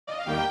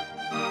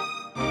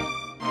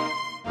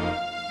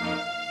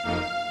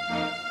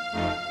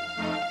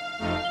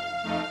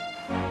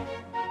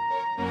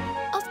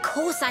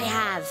course I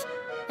have.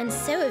 And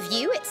so have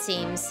you, it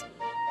seems.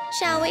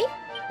 Shall we?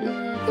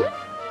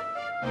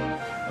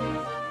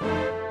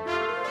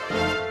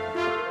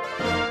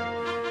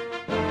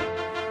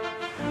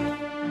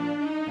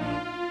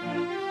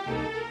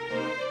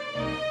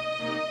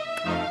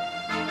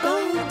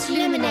 Bold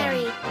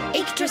luminary,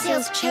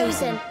 Yggdrasil's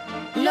chosen,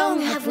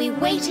 long have we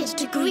waited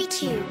to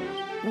greet you.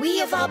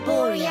 We of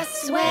Arborea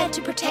swear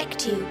to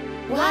protect you.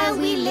 While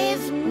we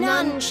live,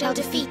 none shall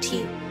defeat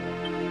you.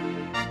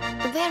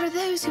 There are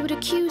those who would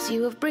accuse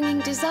you of bringing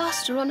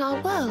disaster on our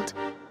world.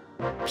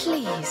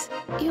 Please,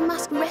 you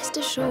must rest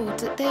assured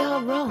that they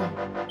are wrong.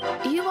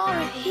 You are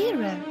a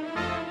hero.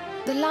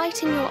 The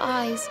light in your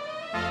eyes,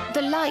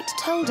 the light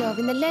told of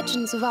in the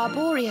legends of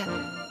Arborea,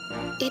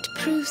 it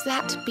proves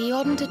that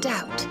beyond a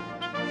doubt.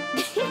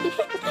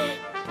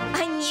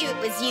 I knew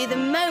it was you the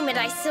moment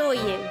I saw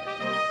you.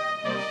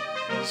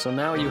 So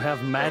now you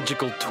have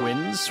magical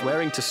twins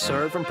swearing to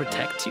serve and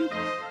protect you?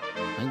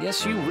 I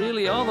guess you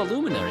really are the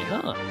Luminary,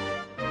 huh?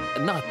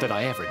 Not that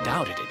I ever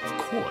doubted it, of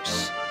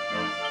course.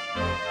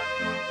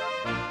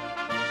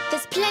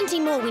 There's plenty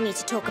more we need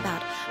to talk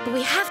about, but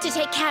we have to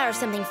take care of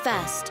something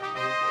first.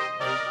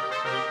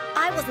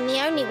 I wasn't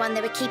the only one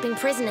they were keeping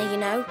prisoner, you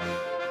know.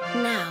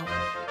 Now,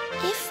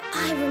 if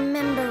I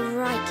remember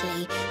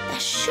rightly, there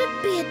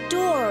should be a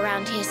door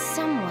around here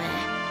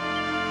somewhere.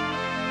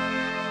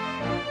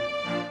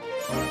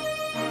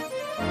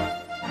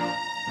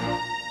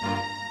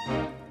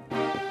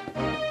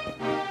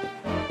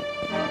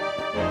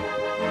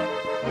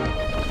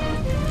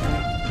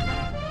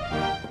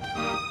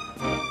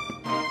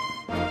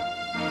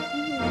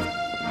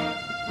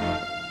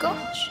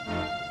 Gosh,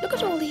 look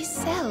at all these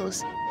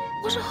cells.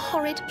 What a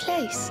horrid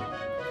place.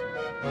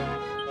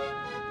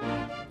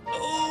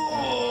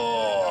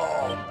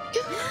 Oh!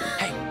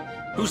 Hey,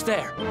 who's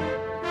there?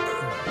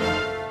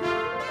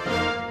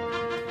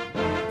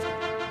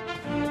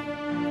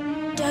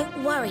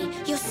 Don't worry,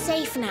 you're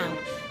safe now.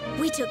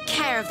 We took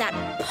care of that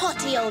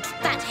potty old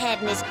fathead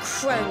and his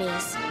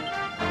cronies.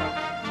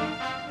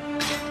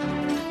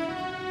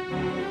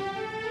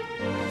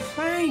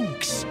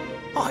 Thanks.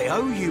 I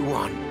owe you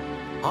one.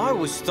 I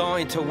was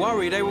starting to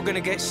worry they were going to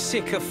get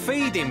sick of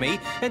feeding me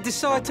and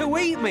decide to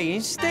eat me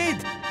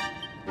instead.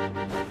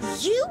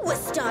 You were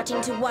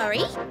starting to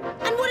worry?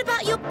 And what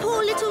about your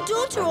poor little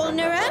daughter all on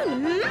her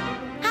own,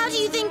 How do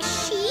you think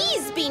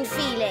she's been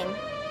feeling?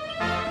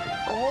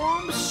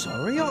 Oh, I'm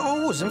sorry,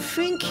 I wasn't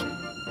thinking.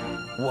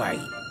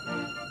 Wait,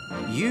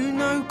 you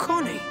know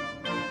Connie?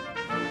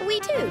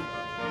 We do.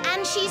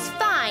 And she's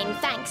fine,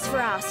 thanks for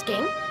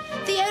asking.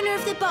 The owner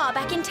of the bar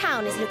back in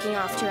town is looking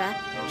after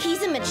her.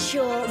 He's a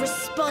mature,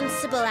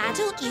 responsible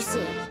adult, you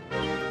see.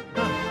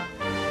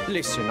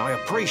 Listen, I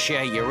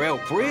appreciate your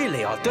help,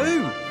 really, I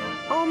do.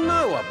 I'm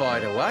Noah, by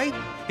the way.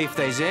 If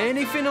there's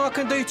anything I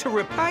can do to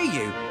repay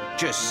you,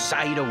 just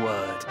say the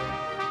word.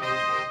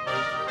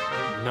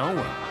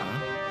 Noah, huh?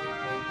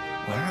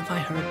 Where have I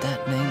heard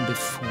that name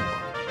before?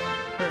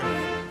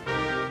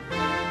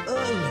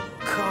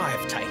 Look,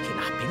 I've taken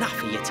up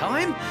enough of your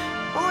time.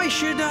 I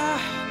should,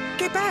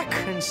 get back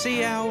and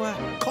see how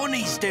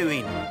Connie's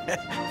doing.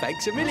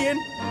 Thanks a million.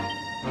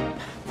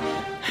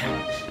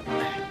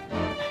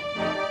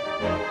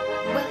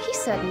 Well, he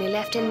certainly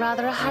left in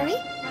rather a hurry.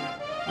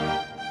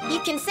 You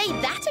can say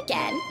that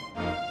again.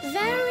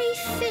 Very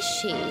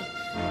fishy.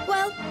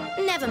 Well,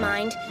 never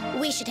mind.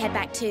 We should head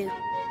back too.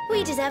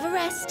 We deserve a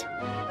rest.